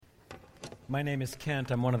My name is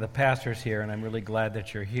Kent. I'm one of the pastors here, and I'm really glad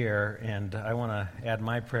that you're here. And I want to add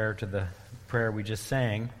my prayer to the prayer we just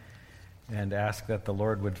sang and ask that the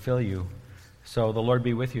Lord would fill you. So the Lord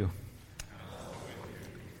be with you.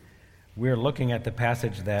 We're looking at the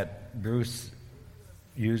passage that Bruce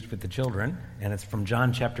used with the children, and it's from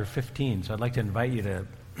John chapter 15. So I'd like to invite you to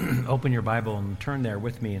open your Bible and turn there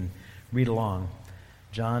with me and read along.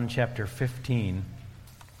 John chapter 15.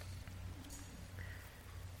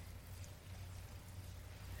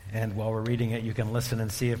 And while we're reading it, you can listen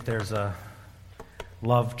and see if there's a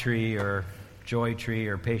love tree or joy tree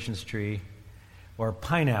or patience tree or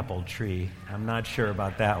pineapple tree. I'm not sure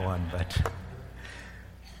about that one, but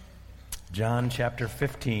John chapter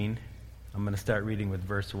 15, I'm going to start reading with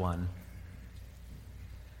verse 1.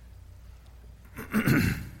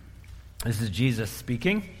 This is Jesus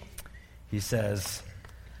speaking. He says,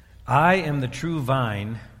 "I am the true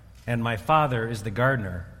vine, and my Father is the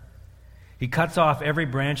gardener. He cuts off every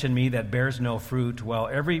branch in me that bears no fruit, while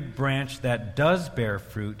every branch that does bear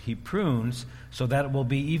fruit he prunes so that it will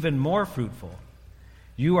be even more fruitful.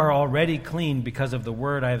 You are already clean because of the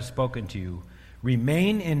word I have spoken to you.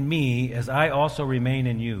 Remain in me as I also remain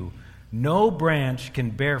in you. No branch can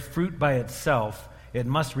bear fruit by itself. It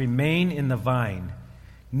must remain in the vine.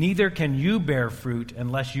 Neither can you bear fruit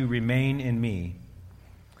unless you remain in me.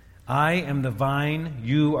 I am the vine,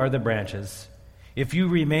 you are the branches. If you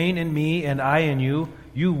remain in me and I in you,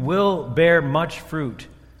 you will bear much fruit.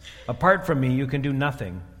 Apart from me, you can do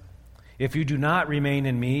nothing. If you do not remain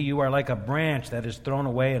in me, you are like a branch that is thrown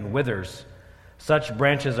away and withers. Such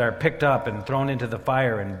branches are picked up and thrown into the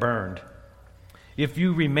fire and burned. If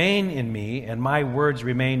you remain in me and my words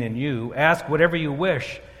remain in you, ask whatever you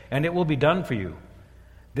wish, and it will be done for you.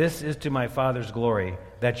 This is to my Father's glory,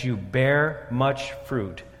 that you bear much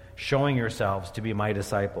fruit, showing yourselves to be my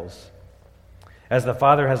disciples. As the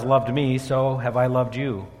Father has loved me, so have I loved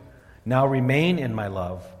you. Now remain in my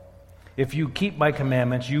love. If you keep my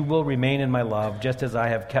commandments, you will remain in my love, just as I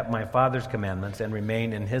have kept my Father's commandments and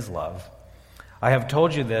remain in his love. I have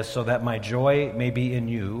told you this so that my joy may be in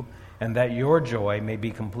you, and that your joy may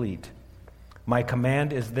be complete. My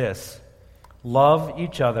command is this: love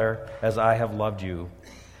each other as I have loved you.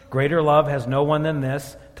 Greater love has no one than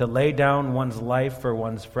this, to lay down one's life for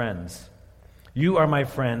one's friends. You are my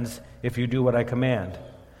friends if you do what I command.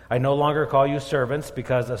 I no longer call you servants,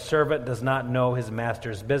 because a servant does not know his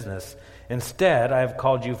master's business. Instead, I have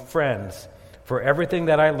called you friends, for everything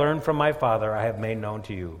that I learned from my Father I have made known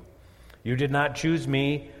to you. You did not choose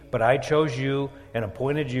me, but I chose you and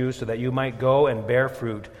appointed you so that you might go and bear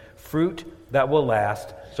fruit, fruit that will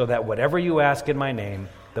last, so that whatever you ask in my name,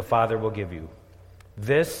 the Father will give you.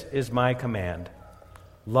 This is my command: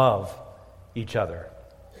 love each other."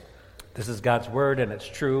 This is God's word, and it's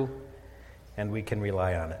true, and we can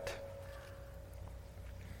rely on it.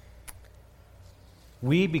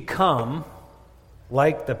 We become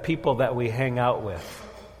like the people that we hang out with.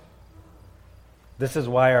 This is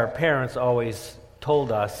why our parents always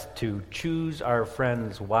told us to choose our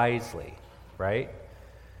friends wisely, right?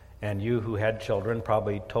 And you who had children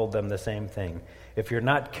probably told them the same thing. If you're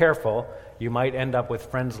not careful, you might end up with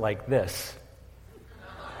friends like this.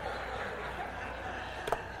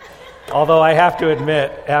 Although I have to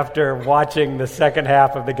admit, after watching the second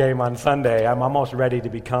half of the game on Sunday, I'm almost ready to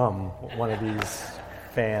become one of these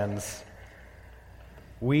fans.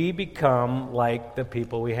 We become like the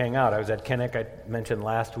people we hang out. I was at Kinnick, I mentioned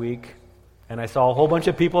last week, and I saw a whole bunch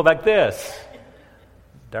of people like this.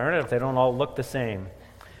 Darn it, if they don't all look the same.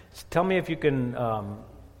 So tell me if you can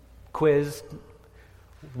quiz,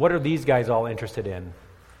 what are these guys all interested in?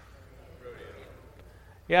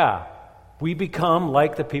 Yeah. We become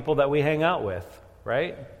like the people that we hang out with,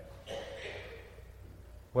 right?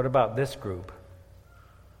 What about this group?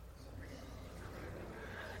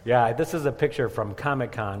 Yeah, this is a picture from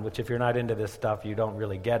Comic-Con, which if you're not into this stuff, you don't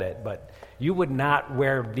really get it. But you would not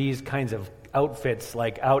wear these kinds of outfits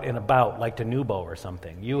like out and about, like to Nubo or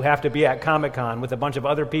something. You have to be at Comic-Con with a bunch of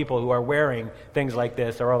other people who are wearing things like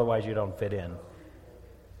this, or otherwise you don't fit in.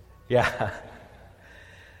 Yeah.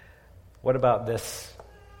 What about this?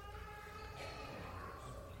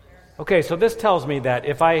 Okay, so this tells me that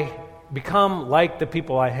if I become like the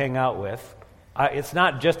people I hang out with, it's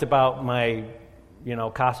not just about my,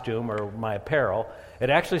 costume or my apparel. It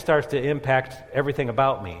actually starts to impact everything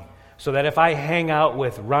about me. So that if I hang out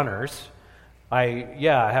with runners, I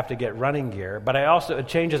have to get running gear, but it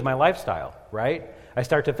changes my lifestyle, right? I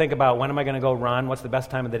start to think about, when am I going to go run? What's the best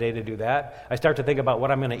time of the day to do that? I start to think about what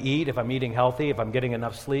I'm going to eat, if I'm eating healthy, if I'm getting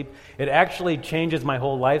enough sleep. It actually changes my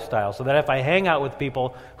whole lifestyle, so that if I hang out with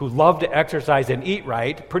people who love to exercise and eat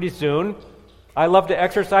right, pretty soon I love to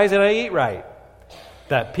exercise and I eat right.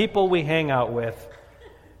 That people we hang out with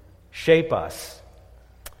shape us.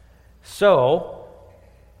 So,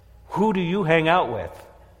 who do you hang out with?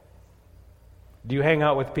 Do you hang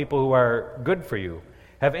out with people who are good for you?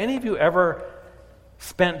 Have any of you ever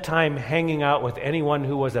spent time hanging out with anyone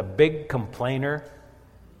who was a big complainer?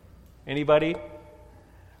 Anybody?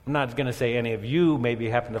 I'm not going to say any of you maybe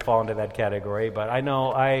happen to fall into that category, but I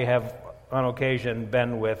know I have on occasion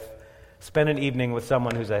spent an evening with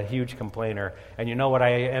someone who's a huge complainer, and you know what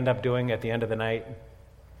I end up doing at the end of the night?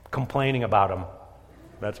 Complaining about them.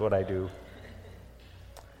 That's what I do.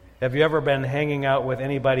 Have you ever been hanging out with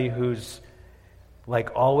anybody who's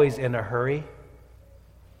like always in a hurry?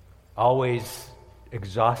 Always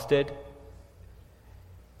exhausted?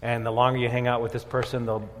 And the longer you hang out with this person,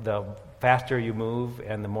 the faster you move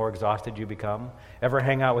and the more exhausted you become. Ever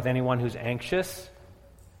hang out with anyone who's anxious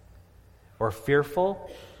or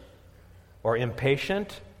fearful or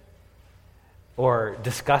impatient or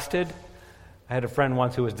disgusted? I had a friend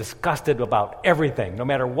once who was disgusted about everything. No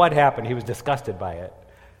matter what happened, he was disgusted by it.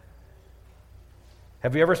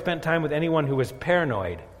 Have you ever spent time with anyone who was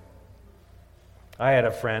paranoid? I had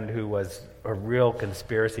a friend who was a real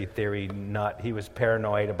conspiracy theory nut. He was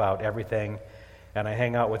paranoid about everything, and I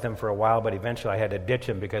hung out with him for a while, but eventually I had to ditch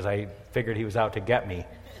him because I figured he was out to get me.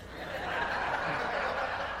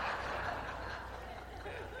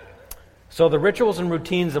 So the rituals and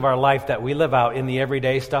routines of our life that we live out in the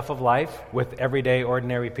everyday stuff of life with everyday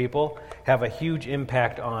ordinary people have a huge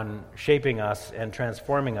impact on shaping us and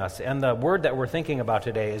transforming us. And the word that we're thinking about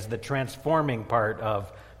today is the transforming part of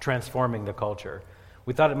transforming the culture.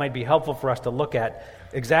 We thought it might be helpful for us to look at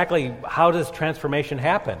exactly how does transformation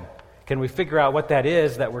happen? Can we figure out what that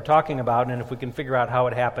is that we're talking about? And if we can figure out how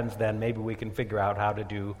it happens, then maybe we can figure out how to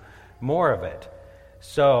do more of it.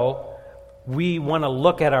 So we want to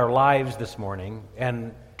look at our lives this morning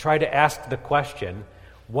and try to ask the question,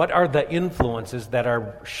 what are the influences that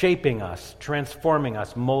are shaping us, transforming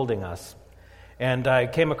us, molding us? And I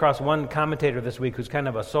came across one commentator this week who's kind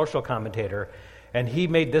of a social commentator, and he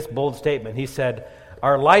made this bold statement. He said,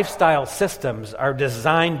 our lifestyle systems are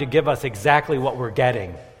designed to give us exactly what we're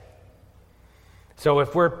getting. So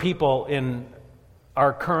if we're people in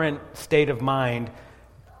our current state of mind,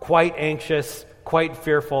 quite anxious, quite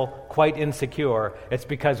fearful, quite insecure, it's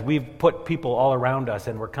because we've put people all around us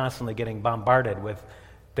and we're constantly getting bombarded with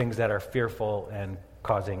things that are fearful and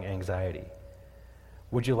causing anxiety.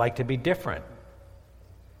 Would you like to be different?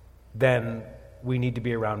 Then we need to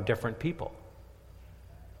be around different people.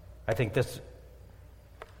 I think this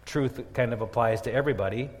truth kind of applies to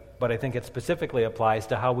everybody, but I think it specifically applies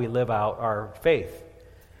to how we live out our faith.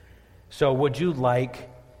 So would you like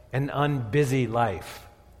an unbusy life?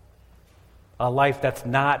 A life that's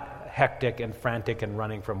not hectic and frantic and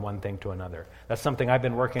running from one thing to another. That's something I've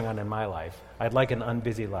been working on in my life. I'd like an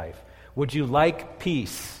unbusy life. Would you like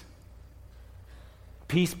peace?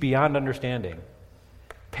 Peace beyond understanding.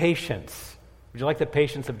 Patience. Would you like the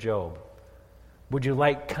patience of Job? Would you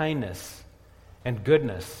like kindness and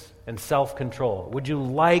goodness and self-control? Would you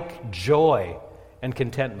like joy and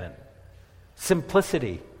contentment?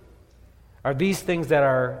 Simplicity. Are these things that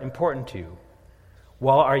are important to you?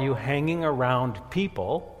 Well, are you hanging around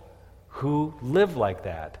people who live like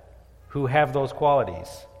that, who have those qualities?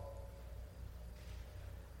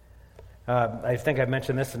 I think I've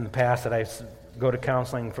mentioned this in the past, that I go to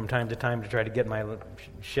counseling from time to time to try to get my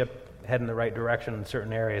ship head in the right direction in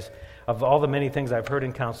certain areas. Of all the many things I've heard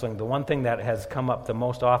in counseling, the one thing that has come up the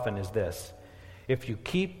most often is this: if you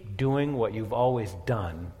keep doing what you've always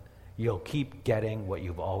done, you'll keep getting what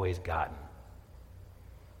you've always gotten.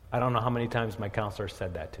 I don't know how many times my counselor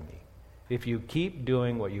said that to me. If you keep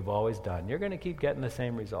doing what you've always done, you're going to keep getting the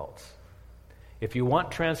same results. If you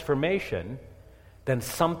want transformation, then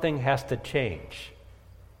something has to change.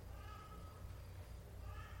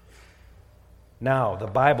 Now, the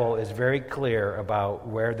Bible is very clear about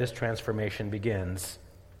where this transformation begins,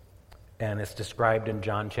 and it's described in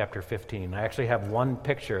John chapter 15. I actually have one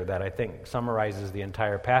picture that I think summarizes the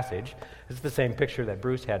entire passage. It's the same picture that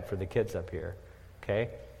Bruce had for the kids up here. Okay?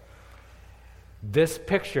 This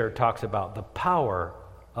picture talks about the power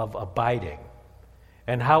of abiding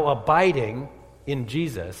and how abiding in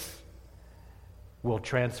Jesus will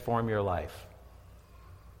transform your life.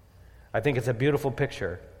 I think it's a beautiful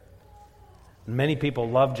picture. Many people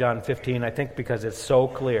love John 15, I think because it's so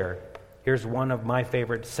clear. Here's one of my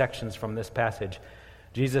favorite sections from this passage.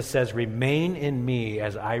 Jesus says, "Remain in me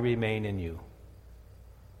as I remain in you."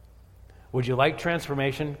 Would you like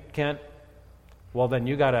transformation, Kent? Well, then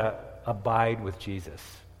you got to abide with Jesus.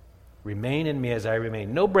 Remain in me as I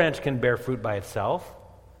remain. No branch can bear fruit by itself.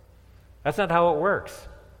 That's not how it works.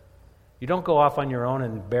 You don't go off on your own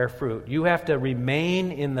and bear fruit. You have to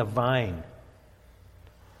remain in the vine.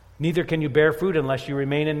 Neither can you bear fruit unless you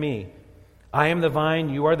remain in me. I am the vine,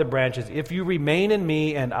 you are the branches. If you remain in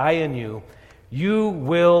me and I in you, you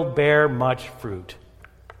will bear much fruit.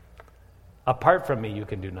 Apart from me, you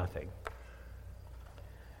can do nothing.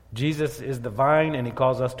 Jesus is the vine, and he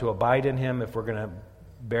calls us to abide in him if we're going to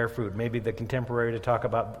bear fruit. Maybe the contemporary way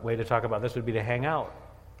to talk about this would be to hang out.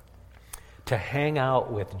 To hang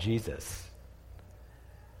out with Jesus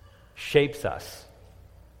shapes us,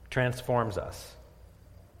 transforms us.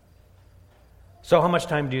 So how much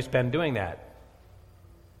time do you spend doing that?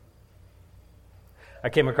 I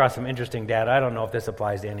came across some interesting data. I don't know if this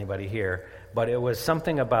applies to anybody here, but it was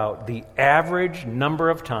something about the average number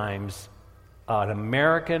of times an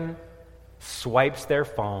American swipes their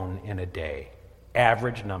phone in a day.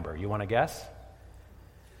 Average number. You want to guess?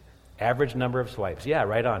 Average number of swipes. Yeah,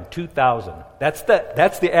 right on. 2,000. That's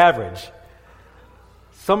the average.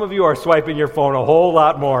 Some of you are swiping your phone a whole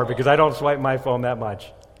lot more because I don't swipe my phone that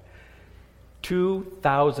much.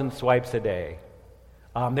 2,000 swipes a day.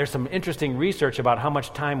 There's some interesting research about how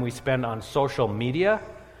much time we spend on social media,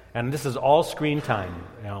 and this is all screen time.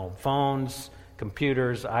 Phones,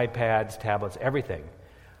 computers, iPads, tablets, everything.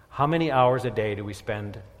 How many hours a day do we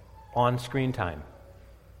spend on screen time?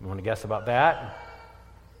 You want to guess about that?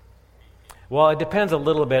 Well, it depends a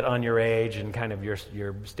little bit on your age and kind of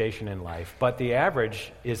your station in life, but the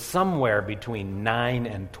average is somewhere between 9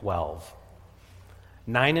 and 12.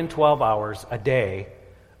 9 and 12 hours a day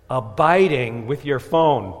abiding with your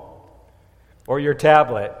phone or your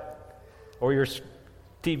tablet or your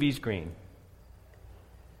TV screen.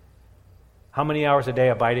 How many hours a day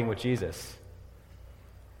abiding with Jesus?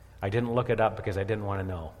 I didn't look it up because I didn't want to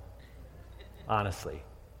know, honestly.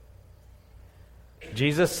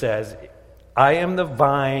 Jesus says, I am the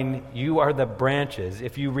vine, you are the branches.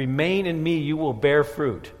 If you remain in me, you will bear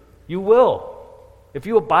fruit. You will. If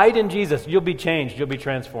you abide in Jesus, you'll be changed, you'll be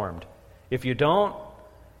transformed. If you don't,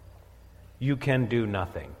 you can do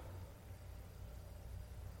nothing.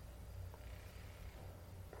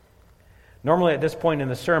 Normally at this point in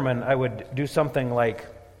the sermon, I would do something like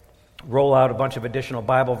roll out a bunch of additional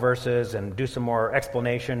Bible verses and do some more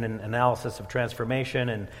explanation and analysis of transformation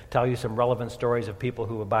and tell you some relevant stories of people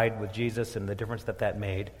who abide with Jesus and the difference that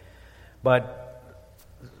made. But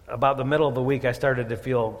about the middle of the week, I started to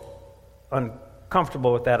feel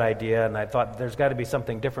uncomfortable with that idea, and I thought there's got to be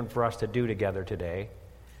something different for us to do together today.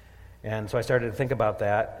 And so I started to think about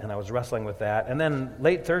that, and I was wrestling with that. And then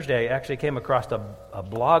late Thursday, I actually came across a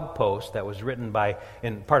blog post that was written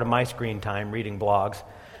in part of my screen time, reading blogs,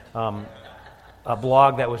 a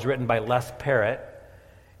blog that was written by Les Parrott,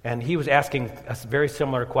 and he was asking a very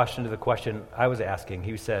similar question to the question I was asking.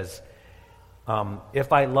 He says,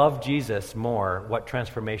 if I love Jesus more, what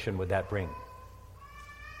transformation would that bring?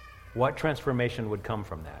 What transformation would come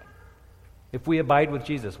from that? If we abide with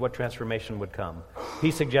Jesus, what transformation would come?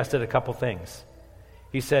 He suggested a couple things.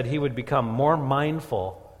 He said he would become more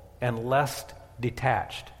mindful and less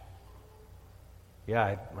detached.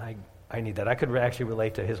 Yeah, I need that. I could actually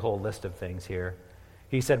relate to his whole list of things here.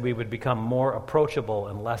 He said we would become more approachable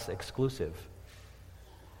and less exclusive.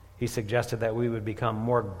 He suggested that we would become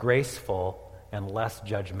more graceful and less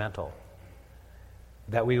judgmental.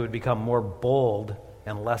 That we would become more bold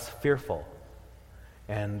and less fearful.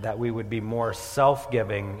 And that we would be more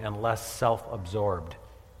self-giving and less self-absorbed.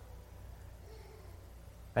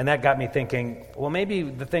 And that got me thinking, well, maybe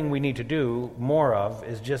the thing we need to do more of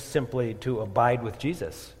is just simply to abide with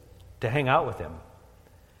Jesus, to hang out with him.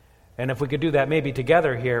 And if we could do that maybe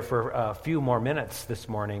together here for a few more minutes this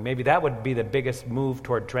morning, maybe that would be the biggest move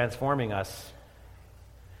toward transforming us.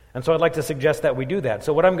 And so I'd like to suggest that we do that.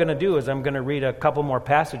 So what I'm going to do is I'm going to read a couple more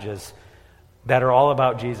passages that are all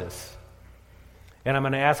about Jesus. And I'm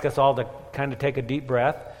going to ask us all to kind of take a deep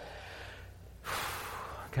breath,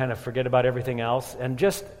 kind of forget about everything else, and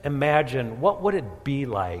just imagine what would it be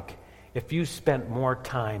like if you spent more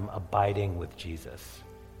time abiding with Jesus?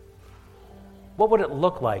 What would it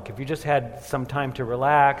look like if you just had some time to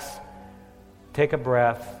relax, take a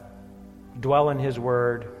breath, dwell in his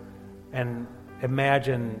word, and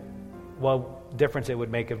imagine what difference it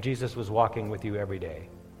would make if Jesus was walking with you every day?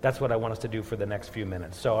 That's what I want us to do for the next few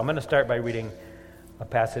minutes. So I'm going to start by reading a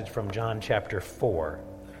passage from John chapter 4.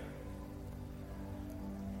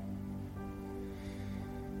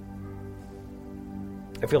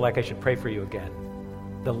 I feel like I should pray for you again.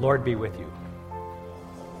 The Lord be with you.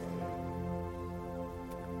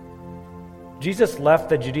 Jesus left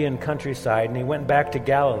the Judean countryside and he went back to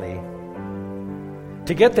Galilee.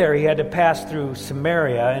 To get there, he had to pass through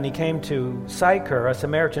Samaria, and he came to Sychar, a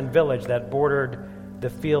Samaritan village that bordered the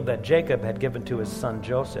field that Jacob had given to his son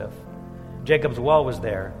Joseph. Jacob's well was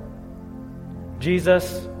there.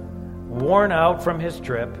 Jesus, worn out from his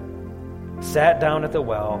trip, sat down at the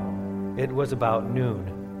well. It was about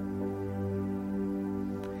noon.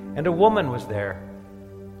 And a woman was there,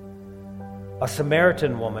 a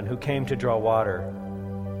Samaritan woman who came to draw water.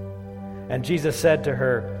 And Jesus said to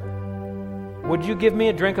her, "Would you give me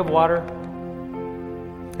a drink of water?"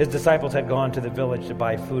 His disciples had gone to the village to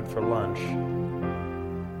buy food for lunch.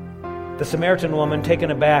 The Samaritan woman,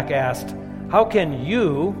 taken aback, asked, "How can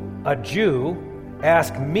you, a Jew,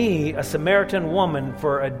 ask me, a Samaritan woman,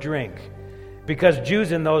 for a drink?" Because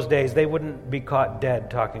Jews in those days, they wouldn't be caught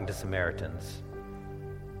dead talking to Samaritans.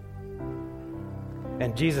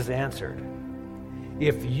 And Jesus answered,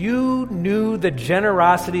 "If you knew the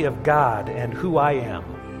generosity of God and who I am,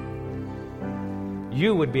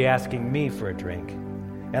 you would be asking me for a drink,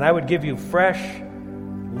 and I would give you fresh,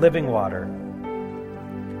 living water."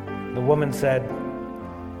 The woman said,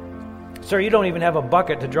 "Sir, you don't even have a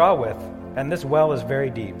bucket to draw with, and this well is very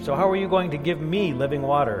deep. So how are you going to give me living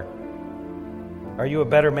water? Are you a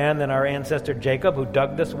better man than our ancestor Jacob, who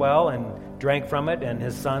dug this well and drank from it, and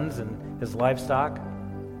his sons and his livestock?"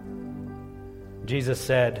 Jesus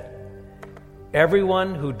said,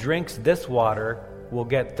 "Everyone who drinks this water will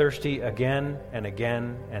get thirsty again and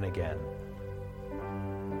again and again.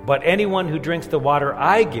 But anyone who drinks the water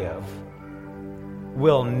I give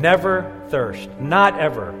will never thirst, not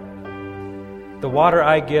ever. The water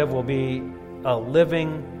I give will be a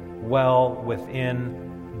living well within,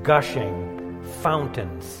 gushing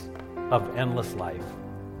fountains of endless life."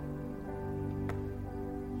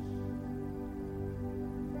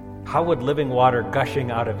 How would living water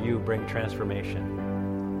gushing out of you bring transformation?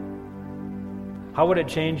 How would it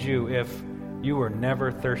change you if you were never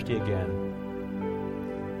thirsty again?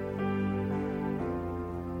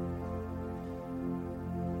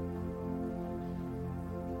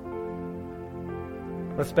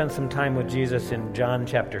 Let's spend some time with Jesus in John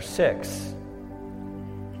chapter 6.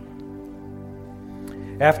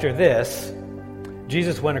 After this,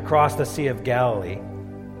 Jesus went across the Sea of Galilee,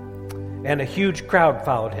 and a huge crowd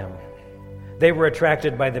followed him. They were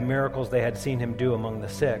attracted by the miracles they had seen him do among the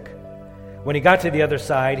sick. When he got to the other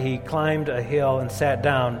side, he climbed a hill and sat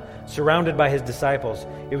down, surrounded by his disciples.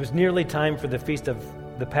 It was nearly time for the feast of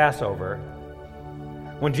the Passover.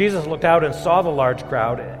 When Jesus looked out and saw the large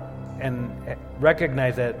crowd and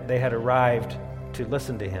recognized that they had arrived to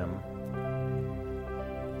listen to him,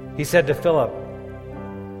 he said to Philip,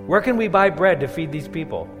 "Where can we buy bread to feed these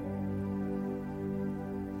people?"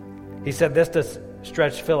 He said this to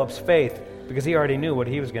stretch Philip's faith, because he already knew what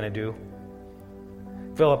he was going to do.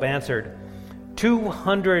 Philip answered,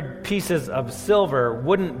 200 pieces of silver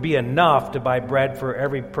wouldn't be enough to buy bread for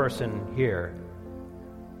every person here.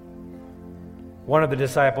 One of the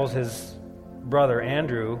disciples, his brother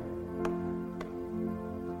Andrew,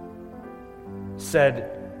 said,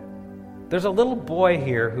 "There's a little boy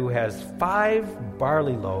here who has 5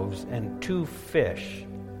 barley loaves and 2 fish.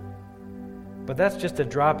 But that's just a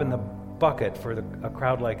drop in the bucket for a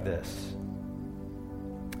crowd like this."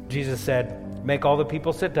 Jesus said, "Make all the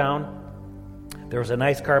people sit down." There was a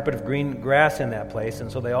nice carpet of green grass in that place,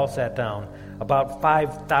 and so they all sat down, about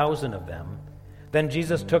 5,000 of them. Then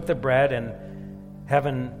Jesus took the bread and,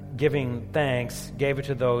 having given thanks, gave it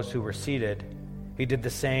to those who were seated. He did the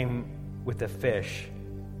same with the fish,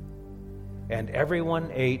 and everyone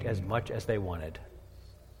ate as much as they wanted.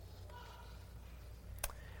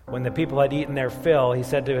 When the people had eaten their fill, he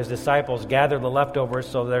said to his disciples, "Gather the leftovers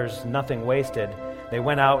so there's nothing wasted." They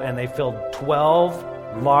went out and they filled 12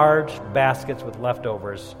 large baskets with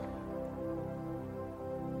leftovers.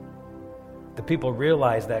 The people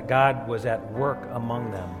realized that God was at work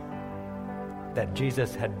among them, that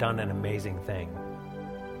Jesus had done an amazing thing.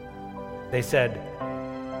 They said,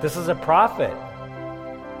 "This is a prophet.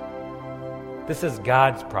 This is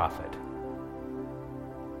God's prophet."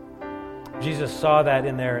 Jesus saw that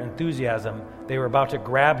in their enthusiasm, they were about to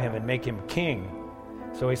grab him and make him king.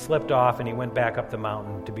 So he slipped off and he went back up the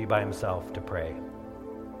mountain to be by himself to pray.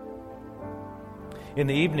 In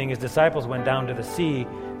the evening, his disciples went down to the sea.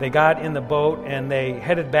 They got in the boat and they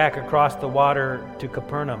headed back across the water to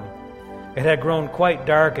Capernaum. It had grown quite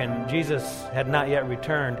dark and Jesus had not yet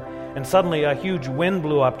returned. And suddenly a huge wind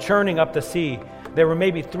blew up, churning up the sea. They were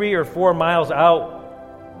maybe 3 or 4 miles out,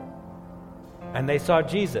 and they saw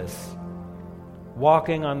Jesus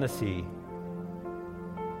walking on the sea.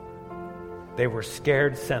 They were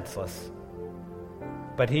scared senseless.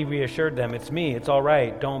 But he reassured them, "It's me, it's all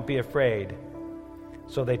right, don't be afraid."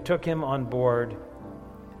 So they took him on board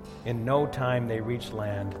In no time, they reached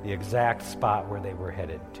land, the exact spot where they were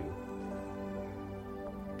headed to.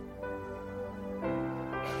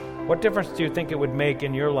 What difference do you think it would make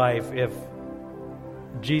in your life if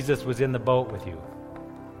Jesus was in the boat with you?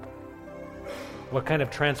 What kind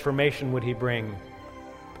of transformation would he bring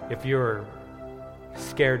if you're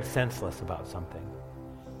scared senseless about something?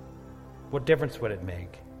 What difference would it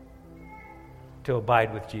make to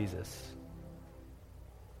abide with Jesus?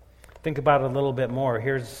 Think about it a little bit more.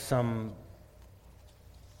 Here's some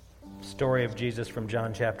story of Jesus from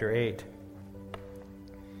John chapter 8.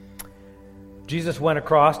 Jesus went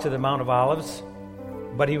across to the Mount of Olives,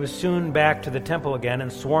 but he was soon back to the temple again,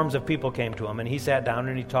 and swarms of people came to him, and he sat down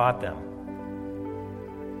and he taught them.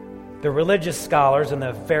 The religious scholars and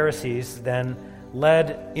the Pharisees then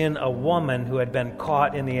led in a woman who had been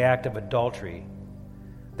caught in the act of adultery.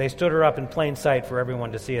 They stood her up in plain sight for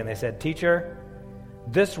everyone to see, and they said, "Teacher,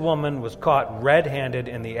 this woman was caught red-handed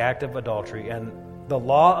in the act of adultery, and the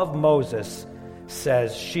law of Moses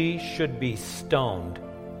says she should be stoned.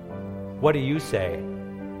 What do you say?"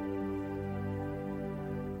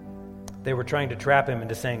 They were trying to trap him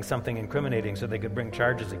into saying something incriminating so they could bring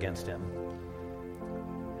charges against him.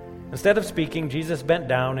 Instead of speaking, Jesus bent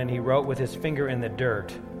down and he wrote with his finger in the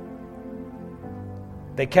dirt.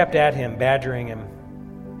 They kept at him, badgering him,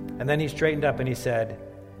 and then he straightened up and he said,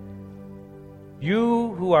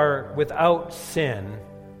 "You who are without sin,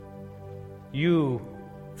 you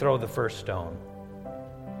throw the first stone."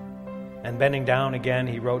 And bending down again,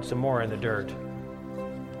 he wrote some more in the dirt.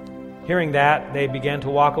 Hearing that, they began to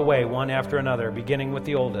walk away one after another, beginning with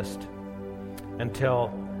the oldest, until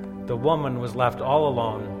the woman was left all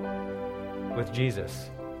alone with Jesus.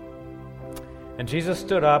 And Jesus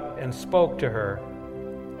stood up and spoke to her.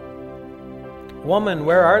 "Woman,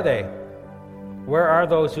 where are they? Where are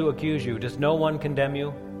those who accuse you? Does no one condemn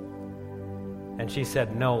you?" And she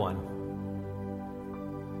said, "No one."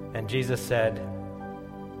 And Jesus said,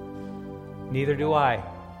 "Neither do I.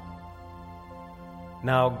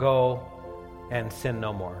 Now go and sin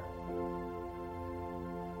no more."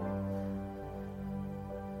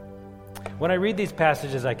 When I read these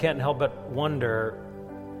passages, I can't help but wonder,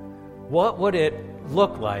 what would it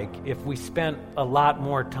look like if we spent a lot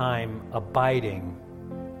more time abiding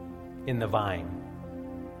in the vine?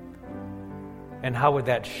 And how would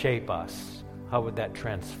that shape us? How would that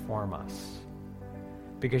transform us?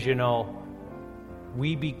 Because,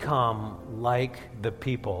 we become like the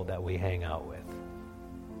people that we hang out with.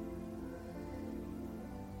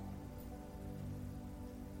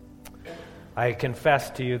 I confess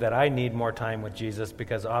to you that I need more time with Jesus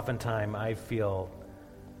because oftentimes I feel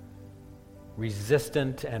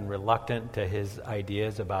resistant and reluctant to his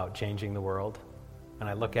ideas about changing the world. And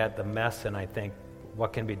I look at the mess and I think,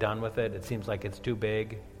 what can be done with it? It seems like it's too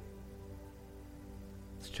big.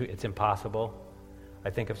 It's impossible. I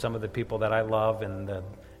think of some of the people that I love and the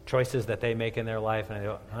choices that they make in their life,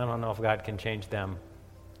 and I don't know if God can change them.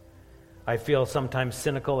 I feel sometimes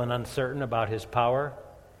cynical and uncertain about his power.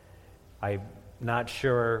 I'm not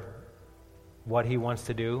sure what he wants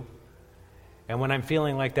to do. And when I'm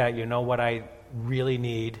feeling like that, you know what I really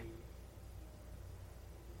need?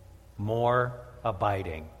 More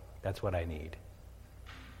abiding. That's what I need.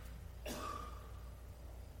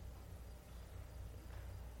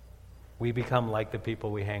 We become like the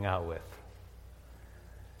people we hang out with.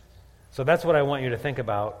 So that's what I want you to think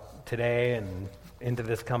about today and into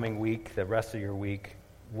this coming week, the rest of your week.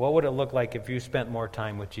 What would it look like if you spent more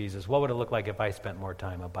time with Jesus? What would it look like if I spent more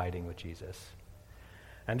time abiding with Jesus?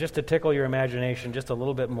 And just to tickle your imagination just a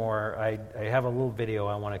little bit more, I have a little video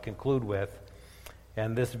I want to conclude with.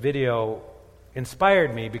 And this video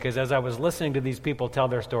inspired me because as I was listening to these people tell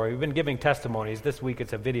their story, we've been giving testimonies. This week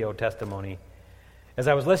it's a video testimony. As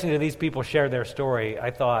I was listening to these people share their story,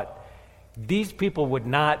 I thought, these people would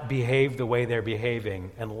not behave the way they're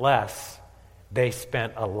behaving unless they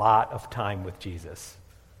spent a lot of time with Jesus.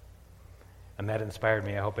 And that inspired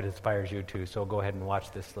me. I hope it inspires you too. So go ahead and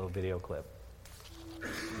watch this little video clip.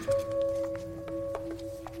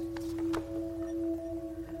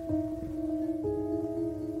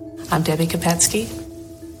 I'm Debbie Kopetsky.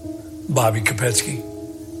 Bobby Kopetsky.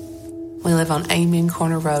 We live on Amen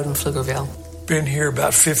Corner Road in Pflugerville. Been here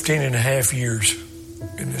about 15 and a half years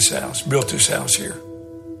in this house. Built this house here.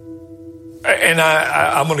 And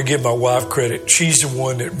I'm going to give my wife credit. She's the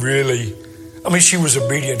one that really, she was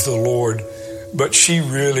obedient to the Lord, but she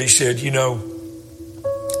really said,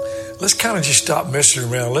 let's kind of just stop messing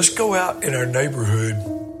around. Let's go out in our neighborhood.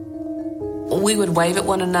 We would wave at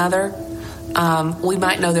one another, We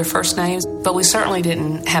might know their first names, but we certainly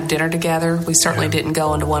didn't have dinner together. We certainly didn't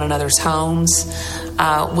go into one another's homes,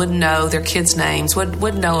 wouldn't know their kids' names,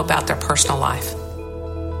 wouldn't know about their personal life.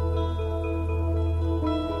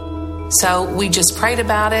 So we just prayed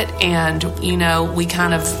about it, and, we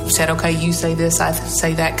kind of said, okay, you say this, I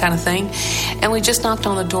say that kind of thing. And we just knocked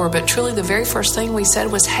on the door. But truly, the very first thing we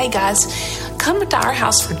said was, hey, guys, come to our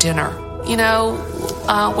house for dinner. We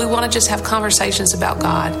want to just have conversations about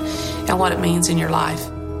God and what it means in your life.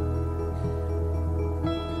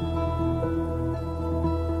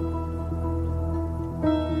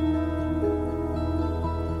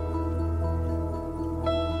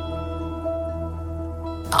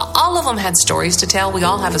 All of them had stories to tell. We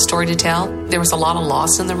all have a story to tell. There was a lot of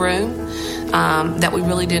loss in the room that we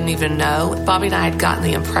really didn't even know. Bobby and I had gotten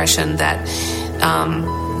the impression that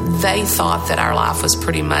they thought that our life was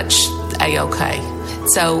pretty much A-okay.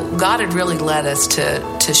 So God had really led us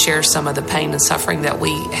to share some of the pain and suffering that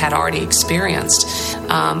we had already experienced.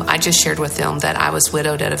 I just shared with them that I was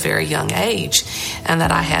widowed at a very young age and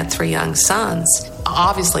that I had 3 young sons.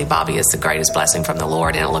 Obviously, Bobby is the greatest blessing from the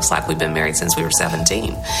Lord, and it looks like we've been married since we were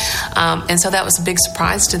 17. And so that was a big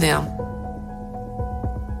surprise to them.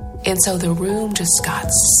 And so the room just got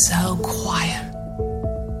so quiet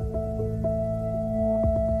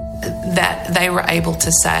that they were able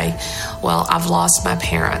to say, well, I've lost my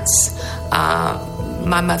parents.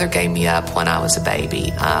 My mother gave me up when I was a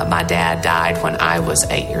baby. My dad died when I was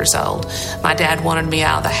 8 years old. My dad wanted me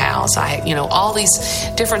out of the house. All these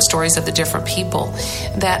different stories of the different people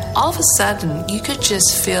that all of a sudden you could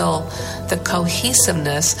just feel the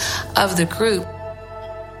cohesiveness of the group.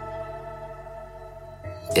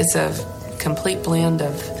 It's a complete blend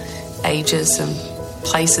of ages and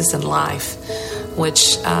places in life,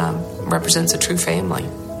 which represents a true family.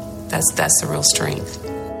 That's the real strength.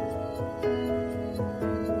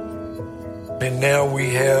 And now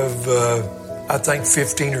we have, I think,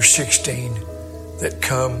 15 or 16 that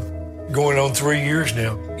come, going on 3 years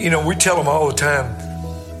now. We tell them all the time,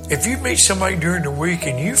 if you meet somebody during the week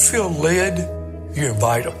and you feel led, you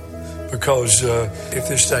invite them. Because if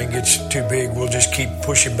this thing gets too big, we'll just keep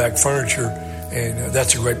pushing back furniture, and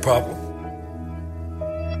that's a great problem.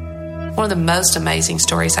 One of the most amazing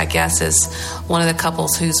stories, I guess, is one of the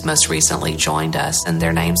couples who's most recently joined us, and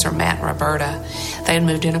their names are Matt and Roberta. They had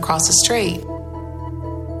moved in across the street.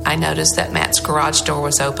 I noticed that Matt's garage door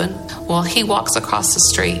was open. Well, he walks across the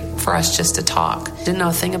street for us just to talk. Didn't know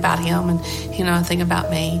a thing about him, and he didn't know a thing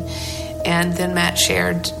about me. And then Matt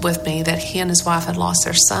shared with me that he and his wife had lost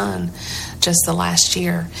their son just the last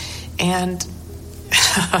year. And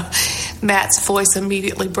Matt's voice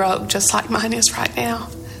immediately broke, just like mine is right now.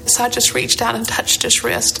 So I just reached out and touched his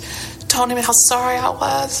wrist, told him how sorry I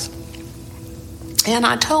was. And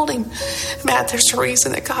I told him, Matt, there's a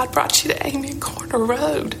reason that God brought you to Amen Corner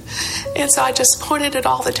Road. And so I just pointed at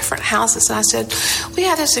all the different houses, and I said, we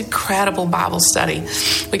have this incredible Bible study.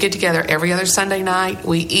 We get together every other Sunday night.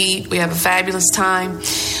 We eat. We have a fabulous time.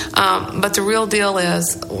 But the real deal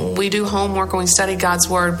is we do homework and we study God's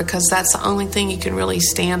Word, because that's the only thing you can really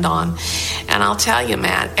stand on. And I'll tell you,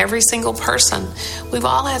 Matt, every single person, we've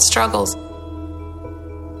all had struggles.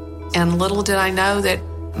 And little did I know that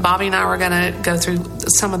Bobby and I were going to go through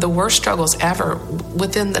some of the worst struggles ever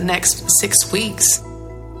within the next 6 weeks.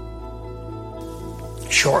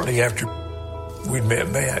 Shortly after we'd met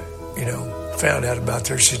Matt, found out about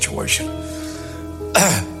their situation,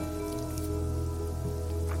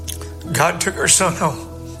 God took our son home.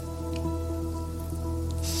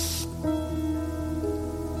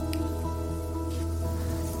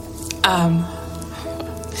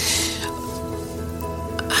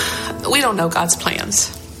 We don't know God's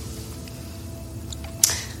plans.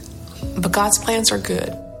 But God's plans are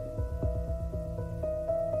good.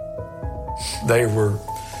 They were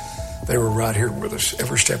right here with us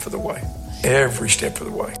every step of the way. Every step of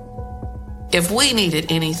the way. If we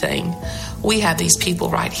needed anything, we have these people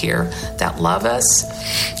right here that love us.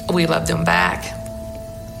 We love them back.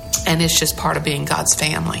 And it's just part of being God's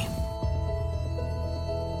family.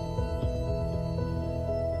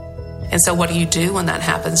 And so what do you do when that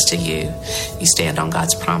happens to you? You stand on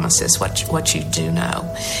God's promises, what you do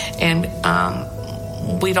know. And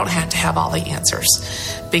we don't have to have all the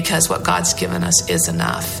answers, because what God's given us is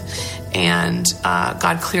enough. And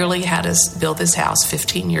God clearly had us build this house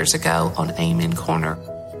 15 years ago on Amen Corner.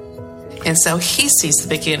 And so he sees the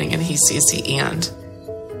beginning and he sees the end.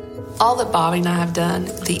 All that Bobby and I have done,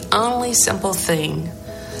 the only simple thing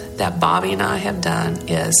that Bobby and I have done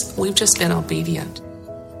is we've just been obedient.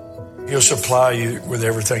 He'll supply you with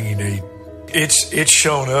everything you need. It's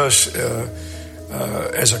shown us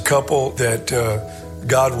as a couple that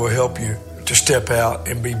God will help you to step out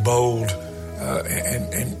and be bold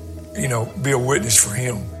and be a witness for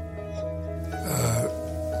Him.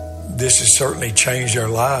 This has certainly changed our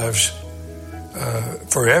lives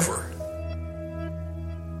forever.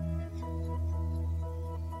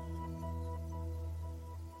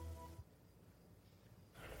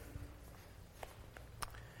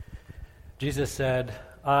 Jesus said,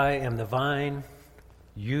 I am the vine,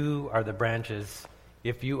 you are the branches.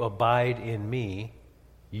 If you abide in me,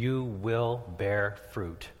 you will bear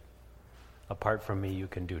fruit. Apart from me, you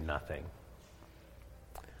can do nothing.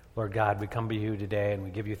 Lord God, we come to you today and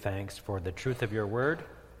we give you thanks for the truth of your word.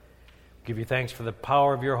 We give you thanks for the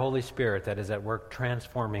power of your Holy Spirit that is at work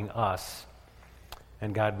transforming us.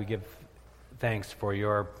 And God, we give thanks for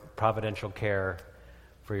your providential care,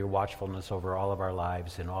 for your watchfulness over all of our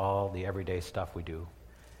lives and all the everyday stuff we do.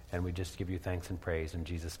 And we just give you thanks and praise in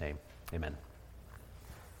Jesus' name. Amen.